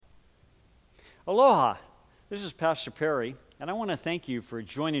Aloha, this is Pastor Perry, and I want to thank you for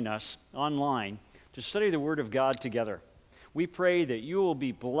joining us online to study the Word of God together. We pray that you will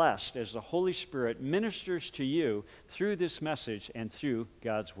be blessed as the Holy Spirit ministers to you through this message and through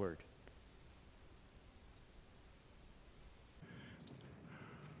God's Word.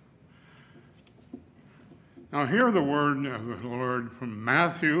 Now hear the word of the Lord from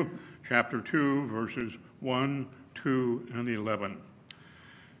Matthew chapter 2, verses 1, 2, and 11.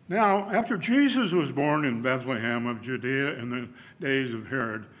 Now, after Jesus was born in Bethlehem of Judea in the days of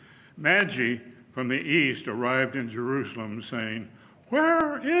Herod, Magi from the east arrived in Jerusalem, saying,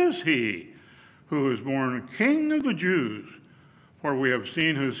 "Where is he who is born King of the Jews? For we have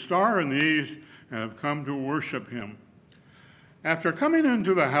seen his star in the east and have come to worship him." After coming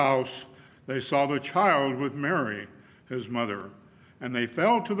into the house, they saw the child with Mary, his mother, and they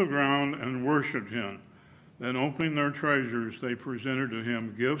fell to the ground and worshipped him. Then, opening their treasures, they presented to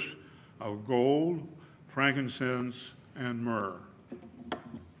him gifts of gold, frankincense, and myrrh.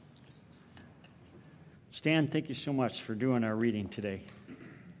 Stan, thank you so much for doing our reading today.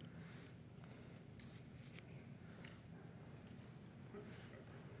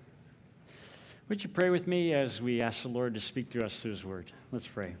 Would you pray with me as we ask the Lord to speak to us through his word? Let's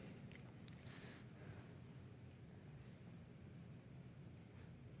pray.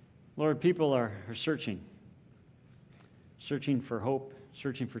 Lord, people are searching for hope,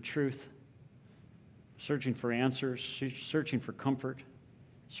 searching for truth, searching for answers, searching for comfort,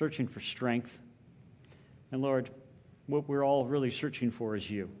 searching for strength. And Lord, what we're all really searching for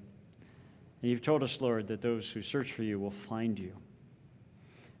is you. And you've told us, Lord, that those who search for you will find you.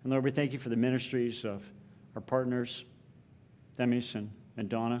 And Lord, we thank you for the ministries of our partners, Themis and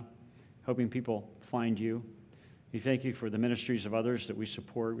Donna, helping people find you. We thank you for the ministries of others that we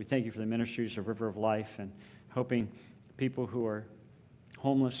support. We thank you for the ministries of River of Life and helping people who are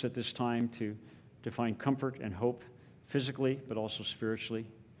homeless at this time to find comfort and hope physically, but also spiritually.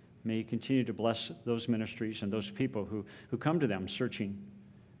 May you continue to bless those ministries and those people who come to them searching.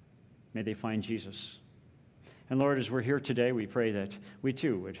 May they find Jesus. And Lord, as we're here today, we pray that we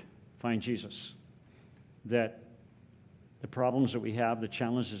too would find Jesus, that the problems that we have, the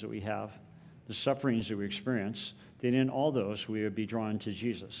challenges that we have, the sufferings that we experience, that in all those we would be drawn to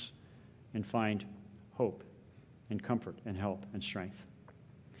Jesus and find hope and comfort and help and strength.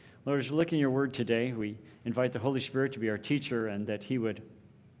 Lord, as we look in your word today, we invite the Holy Spirit to be our teacher and that he would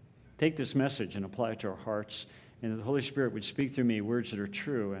take this message and apply it to our hearts, and that the Holy Spirit would speak through me words that are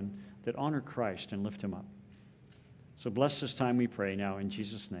true and that honor Christ and lift him up. So bless this time, we pray now in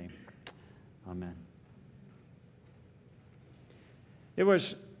Jesus' name. Amen. It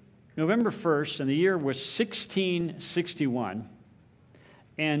was November 1st, and the year was 1661,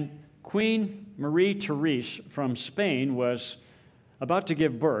 and Queen Marie Therese from Spain was about to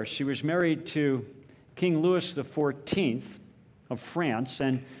give birth. She was married to King Louis XIV of France,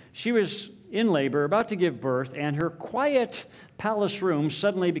 and she was in labor, about to give birth, and her quiet palace room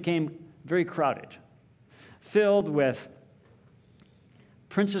suddenly became very crowded, filled with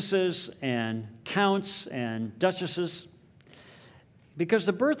princesses and counts and duchesses, because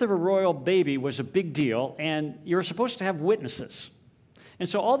the birth of a royal baby was a big deal, and you were supposed to have witnesses. And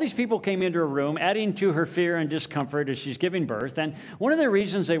so all these people came into her room, adding to her fear and discomfort as she's giving birth. And one of the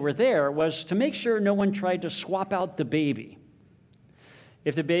reasons they were there was to make sure no one tried to swap out the baby.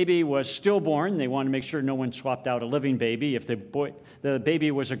 If the baby was stillborn, they wanted to make sure no one swapped out a living baby. If the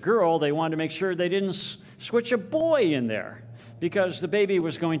baby was a girl, they wanted to make sure they didn't switch a boy in there, because the baby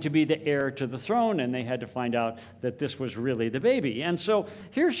was going to be the heir to the throne, and they had to find out that this was really the baby. And so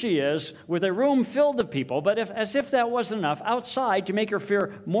here she is with a room filled with people, but as if that wasn't enough, outside to make her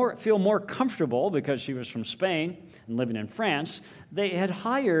feel more comfortable, because she was from Spain and living in France, they had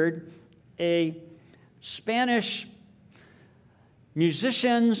hired a Spanish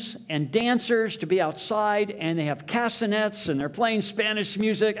musicians and dancers to be outside, and they have castanets, and they're playing Spanish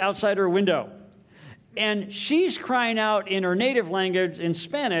music outside her window. And she's crying out in her native language, in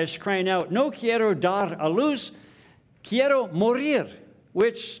Spanish, crying out, "No quiero dar a luz, quiero morir,"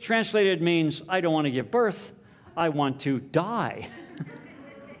 which translated means, "I don't want to give birth, I want to die."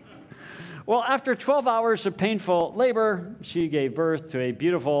 Well, after 12 hours of painful labor, she gave birth to a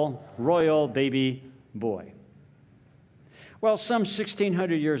beautiful royal baby boy. Well, some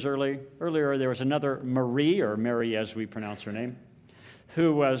 1,600 years earlier, there was another Marie, or Mary as we pronounce her name,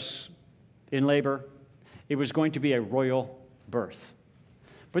 who was in labor. It was going to be a royal birth.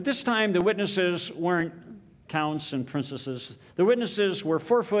 But this time, the witnesses weren't counts and princesses. The witnesses were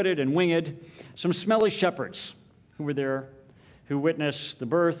four-footed and winged, some smelly shepherds who were there, who witnessed the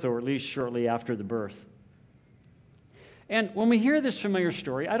birth, or at least shortly after the birth. And when we hear this familiar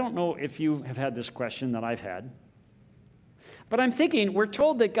story, I don't know if you have had this question that I've had, but I'm thinking we're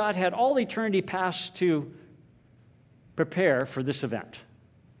told that God had all eternity past to prepare for this event.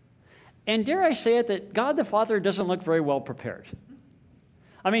 And dare I say it, that God the Father doesn't look very well prepared.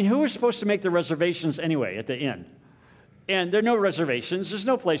 I mean, who was supposed to make the reservations anyway at the inn? And there are no reservations. There's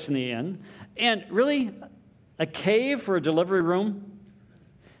no place in the inn. And really, a cave for a delivery room.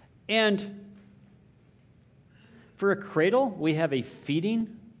 And for a cradle, we have a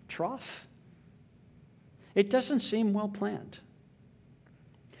feeding trough. It doesn't seem well planned.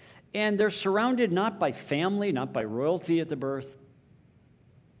 And they're surrounded not by family, not by royalty at the birth.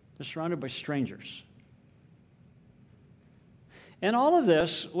 They're surrounded by strangers. And all of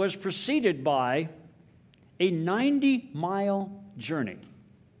this was preceded by a 90-mile journey.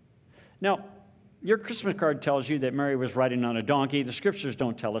 Now, your Christmas card tells you that Mary was riding on a donkey. The scriptures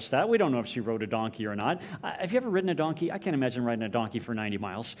don't tell us that. We don't know if she rode a donkey or not. Have you ever ridden a donkey? I can't imagine riding a donkey for 90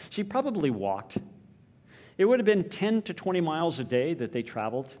 miles. She probably walked. It would have been 10 to 20 miles a day that they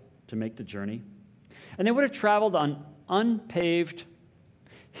traveled to make the journey. And they would have traveled on unpaved,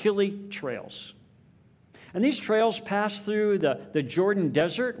 hilly trails. And these trails passed through the Jordan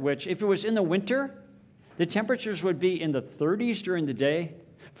Desert, which, if it was in the winter, the temperatures would be in the 30s during the day,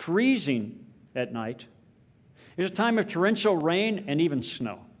 freezing at night. It was a time of torrential rain and even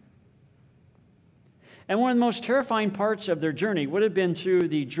snow. And one of the most terrifying parts of their journey would have been through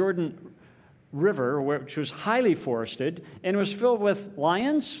the Jordan River, which was highly forested, and was filled with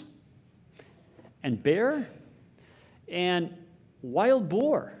lions and bear and wild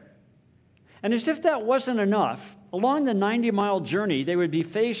boar. And as if that wasn't enough, along the 90-mile journey, they would be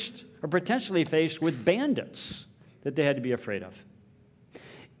faced, or potentially faced, with bandits that they had to be afraid of.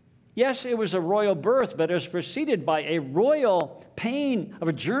 Yes, it was a royal birth, but it was preceded by a royal pain of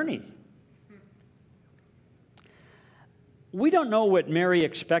a journey. We don't know what Mary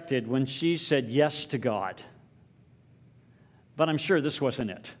expected when she said yes to God, but I'm sure this wasn't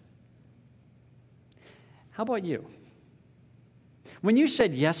it. How about you? When you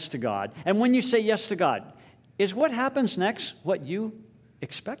said yes to God, and when you say yes to God, is what happens next what you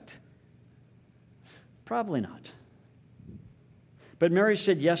expect? Probably not. But Mary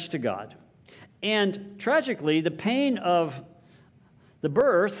said yes to God. And tragically, the pain of the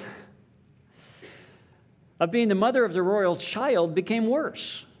birth, of being the mother of the royal child, became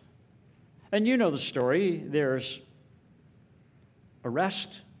worse. And you know the story. There's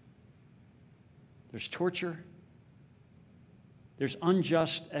arrest, there's torture, there's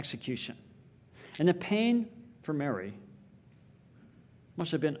unjust execution. And the pain for Mary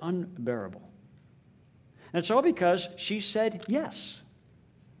must have been unbearable. And it's all because she said yes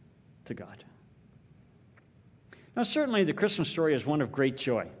to God. Now, certainly the Christmas story is one of great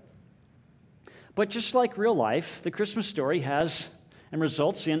joy. But just like real life, the Christmas story has and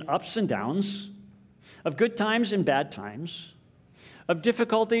results in ups and downs, of good times and bad times, of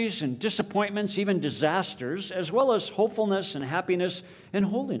difficulties and disappointments, even disasters, as well as hopefulness and happiness and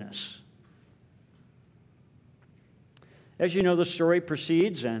holiness. As you know, the story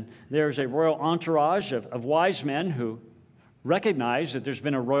proceeds, and there's a royal entourage of wise men who recognize that there's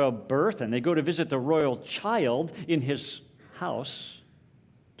been a royal birth, and they go to visit the royal child in his house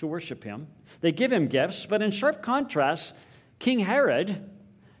to worship him. They give him gifts, but in sharp contrast, King Herod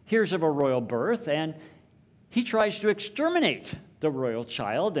hears of a royal birth, and he tries to exterminate the royal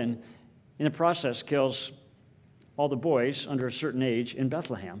child, and in the process kills all the boys under a certain age in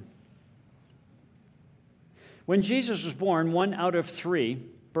Bethlehem. When Jesus was born, 1 out of 3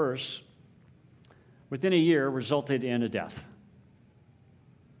 births within a year resulted in a death.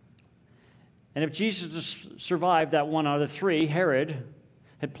 And if Jesus survived that 1 out of 3, Herod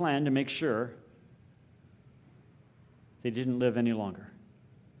had planned to make sure they didn't live any longer.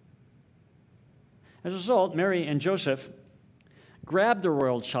 As a result, Mary and Joseph grabbed the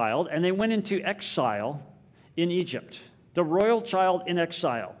royal child and they went into exile in Egypt. The royal child in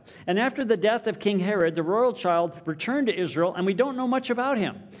exile. And after the death of King Herod, the royal child returned to Israel, and we don't know much about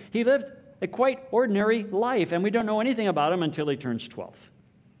him. He lived a quite ordinary life, and we don't know anything about him until he turns 12.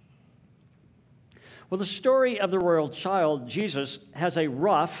 Well, the story of the royal child, Jesus, has a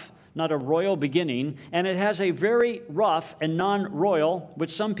rough, not a royal beginning, and it has a very rough and non-royal,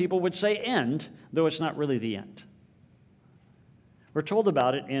 which some people would say end, though it's not really the end. We're told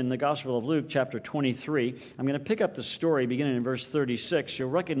about it in the Gospel of Luke, chapter 23. I'm going to pick up the story beginning in verse 36. You'll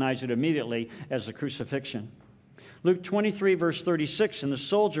recognize it immediately as the crucifixion. Luke 23, verse 36, and the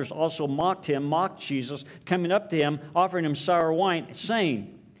soldiers also mocked Jesus, coming up to him, offering him sour wine,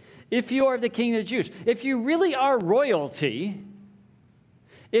 saying, "If you are the king of the Jews, if you really are royalty,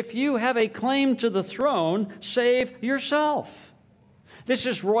 If you have a claim to the throne, save yourself. This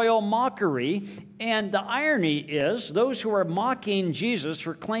is royal mockery, and the irony is those who are mocking Jesus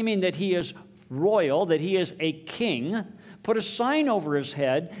for claiming that he is royal, that he is a king, put a sign over his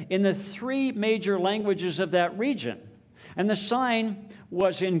head in the three major languages of that region. And the sign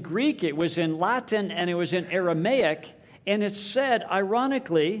was in Greek, it was in Latin, and it was in Aramaic, and it said,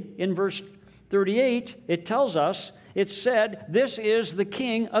 ironically, in verse 38, it tells us, it said, "This is the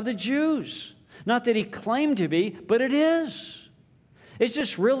King of the Jews." Not that he claimed to be, but it is. Is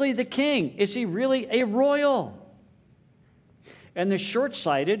this really the king? Is he really a royal? And the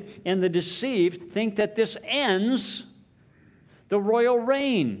short-sighted and the deceived think that this ends the royal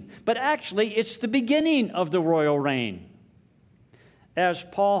reign. But actually, it's the beginning of the royal reign. As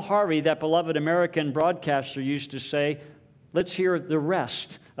Paul Harvey, that beloved American broadcaster, used to say, let's hear the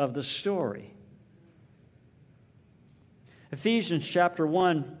rest of the story. Ephesians chapter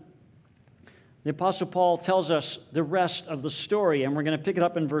 1, the Apostle Paul tells us the rest of the story, and we're going to pick it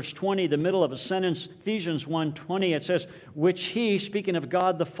up in verse 20, the middle of a sentence. Ephesians 1:20, it says, "Which he," speaking of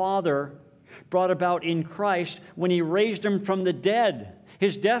God the Father, "brought about in Christ when he raised him from the dead."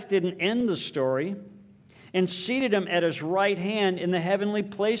 His death didn't end the story. "And seated him at his right hand in the heavenly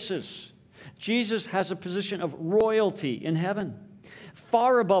places." Jesus has a position of royalty in heaven,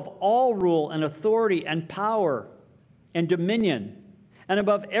 far above all rule and authority and power and dominion, and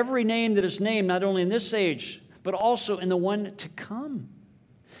above every name that is named, not only in this age, but also in the one to come.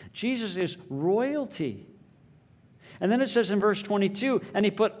 Jesus is royalty. And then it says in verse 22, "And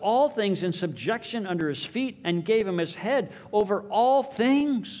he put all things in subjection under his feet and gave him his head over all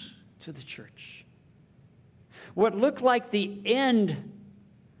things to the church." What looked like the end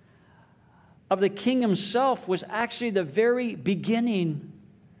of the king himself was actually the very beginning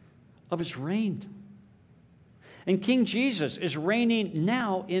of his reign. And King Jesus is reigning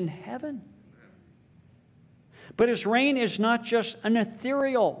now in heaven. But his reign is not just an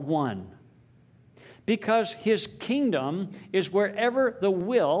ethereal one, because his kingdom is wherever the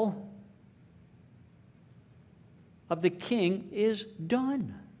will of the king is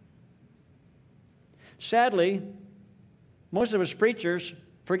done. Sadly, most of us preachers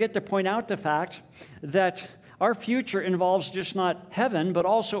forget to point out the fact that our future involves just not heaven, but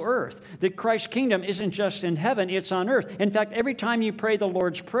also earth. That Christ's kingdom isn't just in heaven, it's on earth. In fact, every time you pray the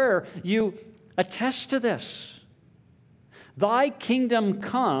Lord's Prayer, you attest to this. "Thy kingdom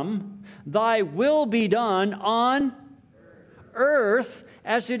come, thy will be done on earth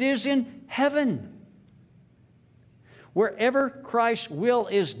as it is in heaven." Wherever Christ's will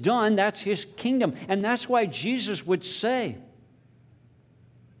is done, that's his kingdom. And that's why Jesus would say,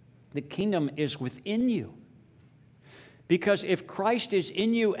 the kingdom is within you. Because if Christ is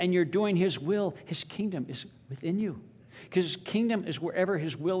in you and you're doing his will, his kingdom is within you. Because his kingdom is wherever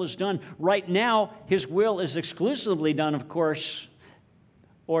his will is done. Right now, his will is exclusively done, of course,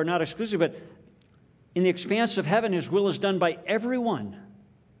 or not exclusive, but in the expanse of heaven, his will is done by everyone.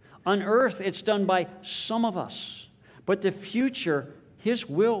 On earth, it's done by some of us. But the future, his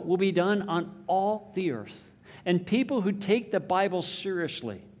will be done on all the earth. And people who take the Bible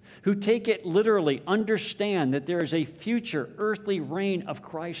seriously, who take it literally, understand that there is a future earthly reign of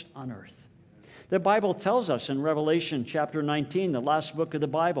Christ on earth. The Bible tells us in Revelation chapter 19, the last book of the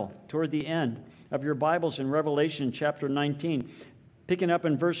Bible, toward the end of your Bibles in Revelation chapter 19, picking up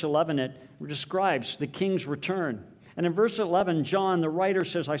in verse 11, it describes the king's return. And in verse 11, John, the writer,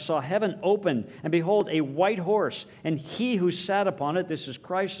 says, "I saw heaven open, and behold, a white horse, and he who sat upon it," this is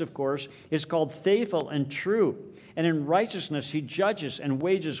Christ, of course, "is called Faithful and True. And in righteousness he judges and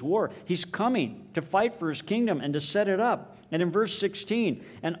wages war." He's coming to fight for his kingdom and to set it up. And in verse 16,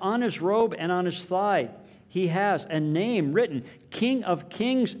 "And on his robe and on his thigh he has a name written, King of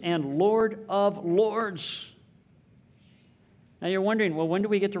Kings and Lord of Lords." Now you're wondering, well, when do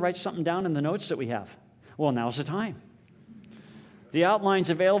we get to write something down in the notes that we have? Well, now's the time. The outline's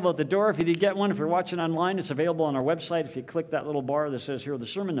available at the door if you did get one. If you're watching online, it's available on our website. If you click that little bar that says, here are the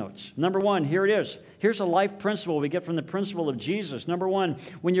sermon notes. Number one, here it is. Here's a life principle we get from the principle of Jesus. Number one,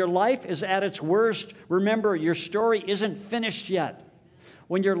 when your life is at its worst, remember your story isn't finished yet.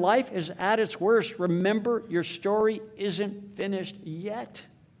 When your life is at its worst, remember your story isn't finished yet.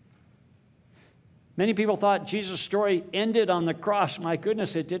 Many people thought Jesus' story ended on the cross. My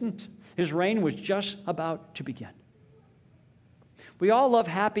goodness, it didn't. His reign was just about to begin. We all love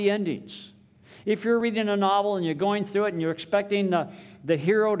happy endings. If you're reading a novel and you're going through it and you're expecting the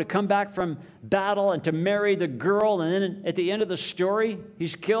hero to come back from battle and to marry the girl, and then at the end of the story,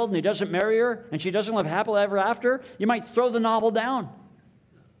 he's killed and he doesn't marry her and she doesn't live happily ever after, you might throw the novel down.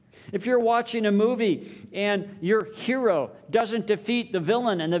 If you're watching a movie and your hero doesn't defeat the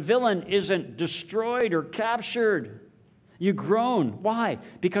villain and the villain isn't destroyed or captured, you groan. Why?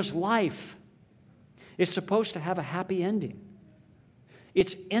 Because life is supposed to have a happy ending.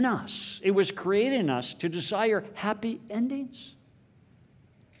 It's in us. It was created in us to desire happy endings.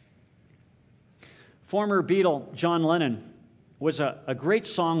 Former Beatle John Lennon was a great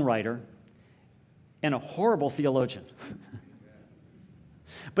songwriter and a horrible theologian.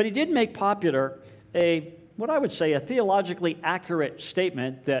 But he did make popular what I would say, a theologically accurate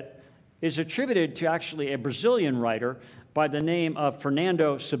statement that is attributed to actually a Brazilian writer by the name of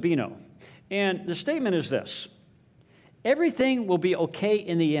Fernando Sabino. And the statement is this: everything will be okay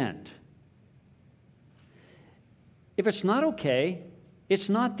in the end. If it's not okay, it's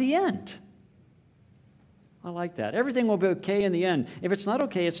not the end. I like that. Everything will be okay in the end. If it's not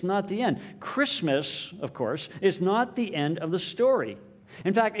okay, it's not the end. Christmas, of course, is not the end of the story.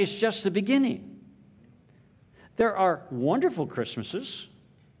 In fact, it's just the beginning. There are wonderful Christmases,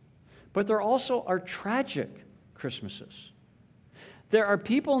 but there also are tragic Christmases. There are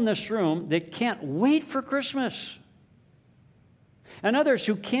people in this room that can't wait for Christmas, and others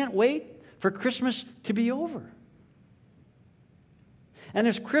who can't wait for Christmas to be over. And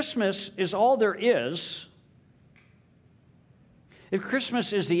if Christmas is all there is, if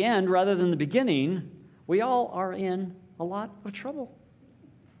Christmas is the end rather than the beginning, we all are in a lot of trouble.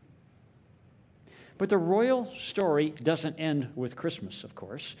 But the royal story doesn't end with Christmas, of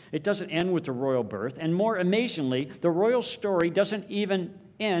course. It doesn't end with the royal birth. And more amazingly, the royal story doesn't even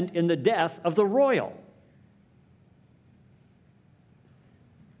end in the death of the royal.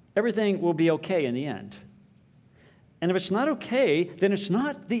 Everything will be okay in the end. And if it's not okay, then it's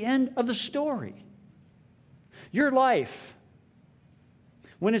not the end of the story. Your life,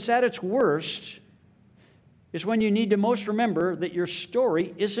 when it's at its worst, is when you need to most remember that your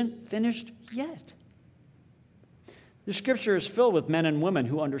story isn't finished yet. The Scripture is filled with men and women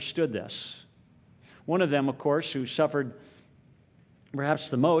who understood this. One of them, of course, who suffered perhaps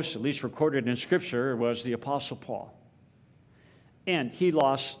the most, at least recorded in Scripture, was the Apostle Paul. And he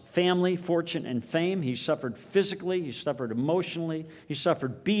lost family, fortune, and fame. He suffered physically. He suffered emotionally. He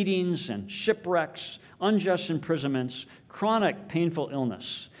suffered beatings and shipwrecks, unjust imprisonments, chronic painful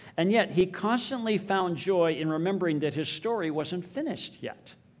illness. And yet he constantly found joy in remembering that his story wasn't finished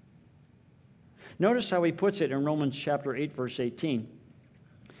yet. Notice how he puts it in Romans chapter 8, verse 18.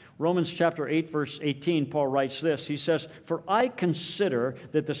 Romans chapter 8, verse 18, Paul writes this. He says, "For I consider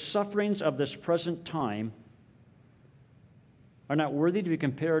that the sufferings of this present time are not worthy to be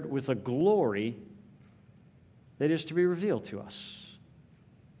compared with the glory that is to be revealed to us."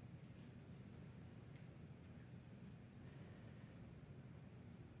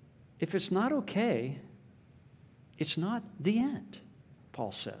 If it's not okay, it's not the end,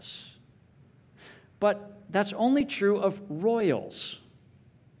 Paul says. But that's only true of royals.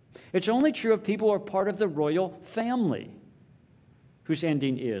 It's only true of people who are part of the royal family whose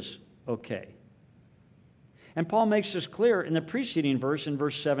ending is okay. And Paul makes this clear in the preceding verse, in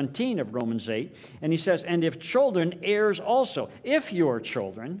verse 17 of Romans 8. And he says, "And if children, heirs also." If you are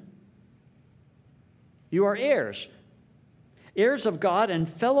children, you are heirs. Heirs of God and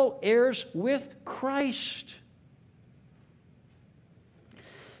fellow heirs with Christ.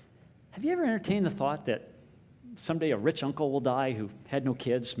 Have you ever entertained the thought that someday a rich uncle will die who had no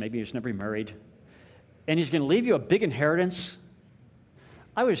kids, maybe he was never married, and he's going to leave you a big inheritance?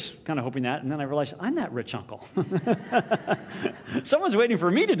 I was kind of hoping that, and then I realized I'm that rich uncle. Someone's waiting for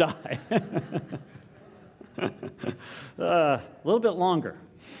me to die. A little bit longer.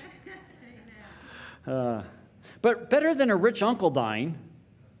 But better than a rich uncle dying,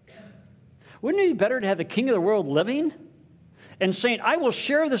 wouldn't it be better to have the king of the world living and saying, "I will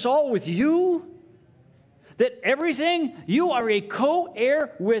share this all with you"? That everything, you are a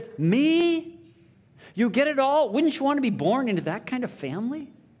co-heir with me. You get it all. Wouldn't you want to be born into that kind of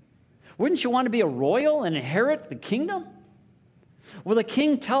family? Wouldn't you want to be a royal and inherit the kingdom? Well, the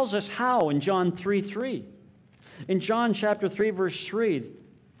king tells us how in John 3:3. In John chapter 3, verse 3,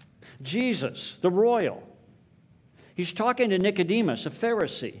 Jesus, the royal, he's talking to Nicodemus, a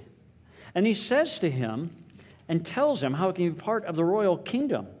Pharisee, and he says to him and tells him how he can be part of the royal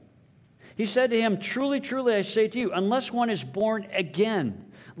kingdom. He said to him, "Truly, truly, I say to you, unless one is born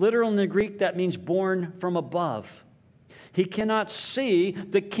again," literal in the Greek, that means born from above, "he cannot see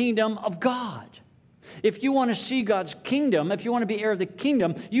the kingdom of God." If you want to see God's kingdom, if you want to be heir of the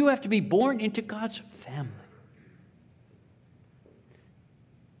kingdom, you have to be born into God's family.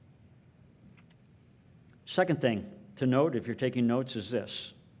 Second thing to note, if you're taking notes, is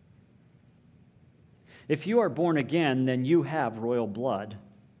this. If you are born again, then you have royal blood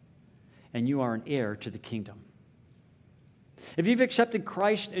and you are an heir to the kingdom. If you've accepted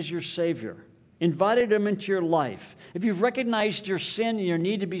Christ as your Savior, invited Him into your life, if you've recognized your sin and your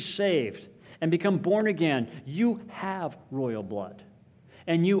need to be saved and become born again, you have royal blood,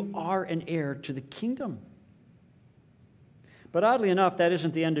 and you are an heir to the kingdom. But oddly enough, that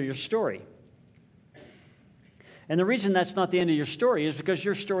isn't the end of your story. And the reason that's not the end of your story is because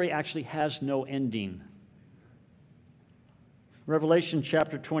your story actually has no ending. Revelation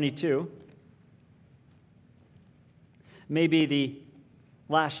chapter 22 may be the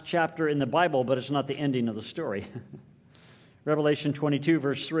last chapter in the Bible, but it's not the ending of the story. Revelation 22,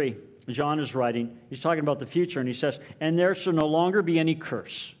 verse 3, John is writing. He's talking about the future, and he says, "And there shall no longer be any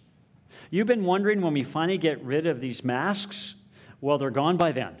curse." You've been wondering when we finally get rid of these masks? Well, they're gone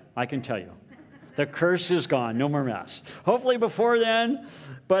by then, I can tell you. The curse is gone. No more masks. Hopefully before then,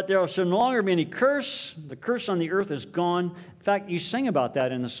 but there shall no longer be any curse. The curse on the earth is gone. In fact, you sing about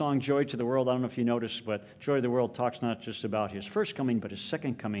that in the song Joy to the World. I don't know if you noticed, but Joy to the World talks not just about His first coming, but His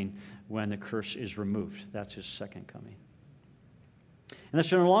second coming when the curse is removed. That's His second coming. And there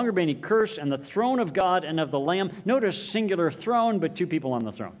shall no longer be any curse, and the throne of God and of the Lamb. Notice singular throne, but two people on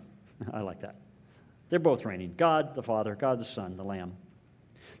the throne. I like that. They're both reigning. God the Father, God the Son, the Lamb.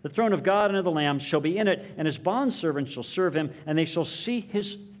 The throne of God and of the Lamb shall be in it, and His bondservants shall serve Him, and they shall see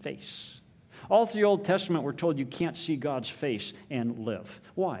His face. All through the Old Testament, we're told you can't see God's face and live.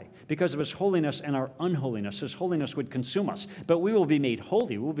 Why? Because of His holiness and our unholiness. His holiness would consume us. But we will be made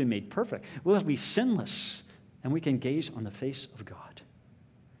holy. We will be made perfect. We will be sinless, and we can gaze on the face of God.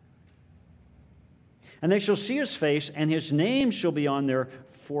 And they shall see His face, and His name shall be on their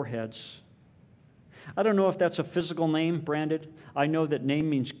foreheads. I don't know if that's a physical name branded. I know that name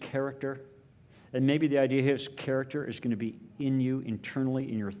means character. And maybe the idea His character is going to be in you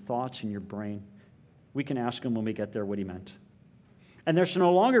internally, in your thoughts, in your brain. We can ask Him when we get there what He meant. And there shall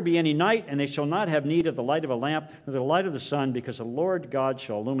no longer be any night, and they shall not have need of the light of a lamp, nor the light of the sun, because the Lord God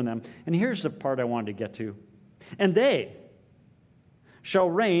shall illumine them. And here's the part I wanted to get to. And they shall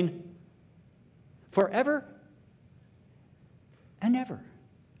reign forever and ever.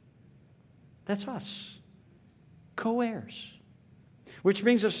 That's us, co-heirs. Which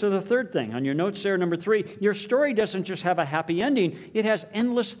brings us to the third thing. On your notes there, number 3, your story doesn't just have a happy ending, it has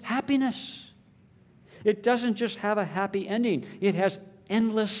endless happiness. It doesn't just have a happy ending, it has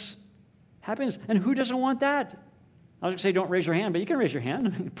endless happiness. And who doesn't want that? I was going to say don't raise your hand, but you can raise your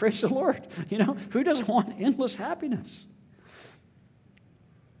hand. Praise the Lord. You know, who doesn't want endless happiness?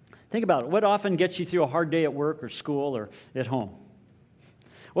 Think about it. What often gets you through a hard day at work or school or at home?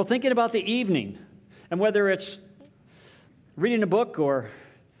 Well, thinking about the evening, and whether it's reading a book or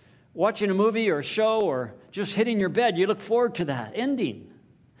watching a movie or a show or just hitting your bed, you look forward to that ending.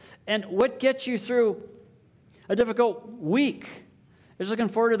 And what gets you through a difficult week is looking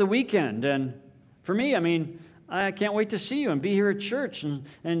forward to the weekend. And for me, I can't wait to see you and be here at church.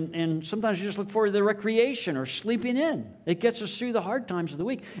 And sometimes you just look forward to the recreation or sleeping in. It gets us through the hard times of the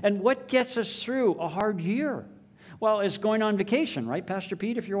week. And what gets us through a hard year? Well, it's going on vacation, right, Pastor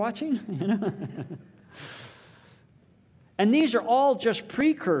Pete, if you're watching? You know? And these are all just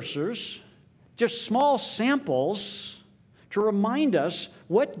precursors, just small samples to remind us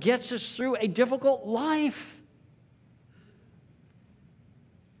what gets us through a difficult life.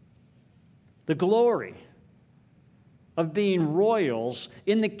 The glory of being royals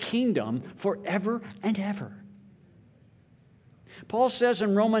in the kingdom forever and ever. Paul says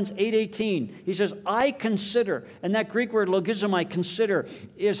in Romans 8:18, he says, I consider, and that Greek word logizomai, consider,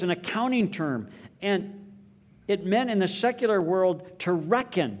 is an accounting term, and it meant in the secular world to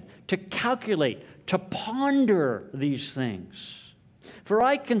reckon, to calculate, to ponder these things. For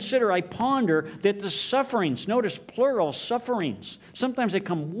I consider, I ponder that the sufferings, notice plural sufferings, sometimes they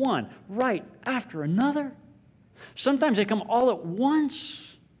come one right after another. Sometimes they come all at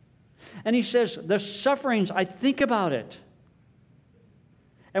once. And he says, the sufferings, I think about it.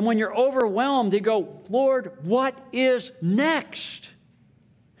 And when you're overwhelmed, you go, Lord, what is next?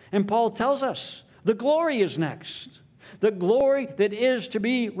 And Paul tells us, the glory is next. The glory that is to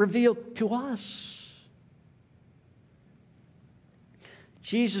be revealed to us.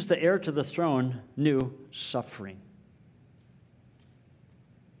 Jesus, the heir to the throne, knew suffering.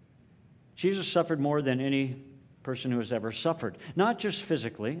 Jesus suffered more than any person who has ever suffered. Not just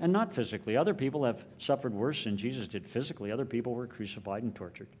physically, and not physically. Other people have suffered worse than Jesus did physically. Other people were crucified and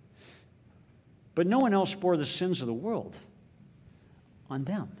tortured. But no one else bore the sins of the world on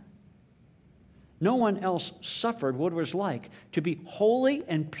them. No one else suffered what it was like to be holy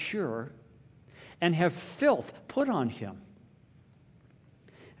and pure and have filth put on him.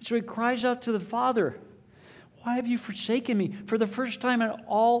 And so he cries out to the Father, Why have you forsaken me? For the first time in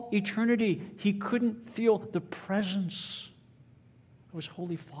all eternity, he couldn't feel the presence of his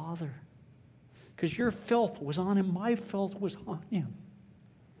Holy Father. Because your filth was on him, my filth was on him.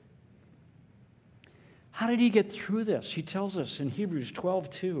 How did he get through this? He tells us in Hebrews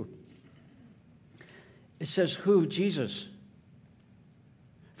 12:2. It says, who? Jesus.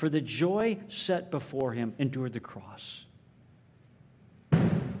 For the joy set before him endured the cross.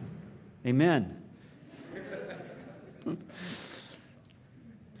 Amen.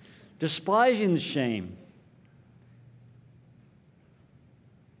 Despising the shame,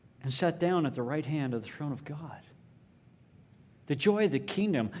 and sat down at the right hand of the throne of God. The joy of the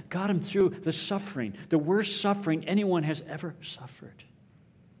kingdom got him through the suffering, the worst suffering anyone has ever suffered.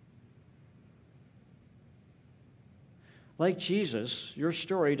 Like Jesus, your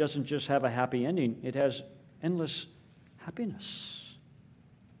story doesn't just have a happy ending, it has endless happiness.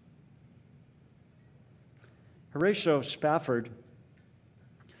 Horatio Spafford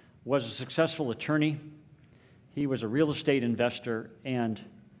was a successful attorney. He was a real estate investor, and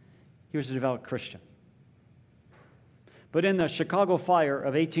he was a devout Christian. But in the Chicago fire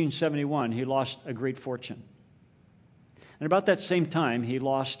of 1871, he lost a great fortune. And about that same time, he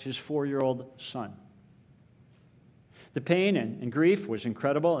lost his 4-year-old son. The pain and grief was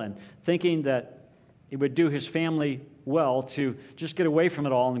incredible, and thinking that it would do his family well to just get away from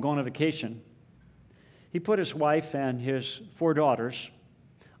it all and go on a vacation, he put his wife and his 4 daughters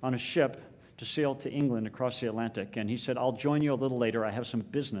on a ship to sail to England across the Atlantic. And he said, I'll join you a little later. I have some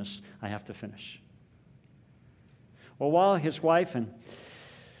business I have to finish. Well, while his wife and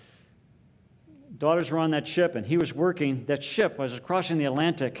daughters were on that ship and he was working, that ship, as it was crossing the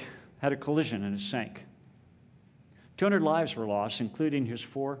Atlantic, had a collision and it sank. 200 lives were lost, including his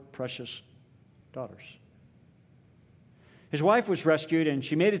 4 precious daughters. His wife was rescued, and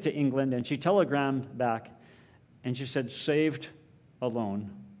she made it to England, and she telegrammed back, and she said, saved alone,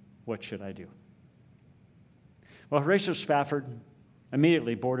 what should I do? Well, Horatio Spafford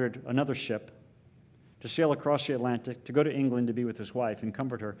immediately boarded another ship to sail across the Atlantic, to go to England to be with his wife and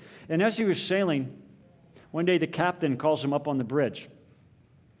comfort her. And as he was sailing, one day the captain calls him up on the bridge.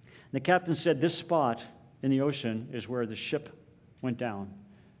 The captain said, this spot in the ocean is where the ship went down,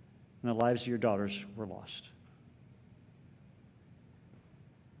 and the lives of your daughters were lost.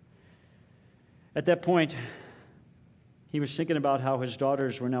 At that point, he was thinking about how his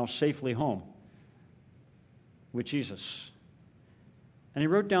daughters were now safely home with Jesus. And he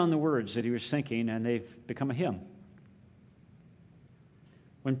wrote down the words that he was thinking, and they've become a hymn.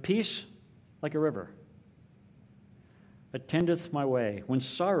 When peace like a river attendeth my way, when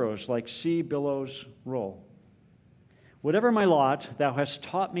sorrows like sea billows roll, whatever my lot, thou hast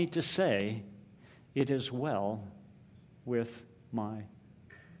taught me to say, it is well with my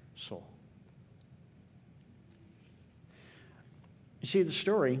soul. You see, the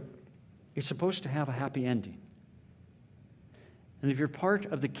story is supposed to have a happy ending. And if you're part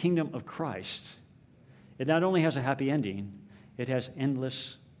of the kingdom of Christ, it not only has a happy ending, it has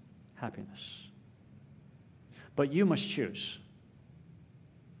endless happiness. But you must choose.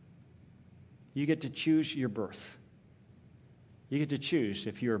 You get to choose your birth. You get to choose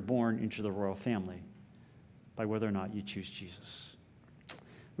if you are born into the royal family by whether or not you choose Jesus.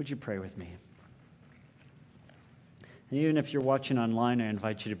 Would you pray with me? And even if you're watching online, I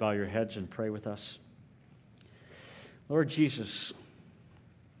invite you to bow your heads and pray with us. Lord Jesus,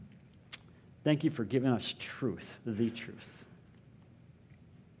 thank you for giving us truth, the truth.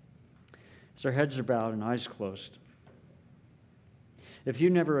 As our heads are bowed and eyes closed, if you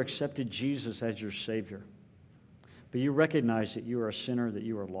never accepted Jesus as your Savior, but you recognize that you are a sinner, that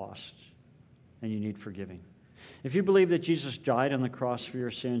you are lost, and you need forgiving. If you believe that Jesus died on the cross for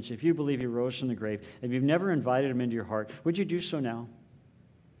your sins, if you believe he rose from the grave, if you've never invited him into your heart, would you do so now?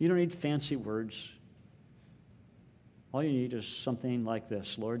 You don't need fancy words. All you need is something like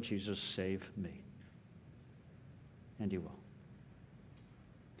this: Lord Jesus, save me. And you will.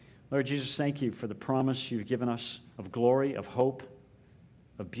 Lord Jesus, thank you for the promise you've given us of glory, of hope,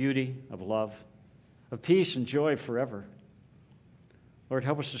 of beauty, of love, of peace and joy forever. Lord,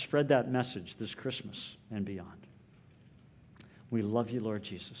 help us to spread that message this Christmas and beyond. We love you, Lord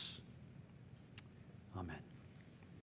Jesus. Amen.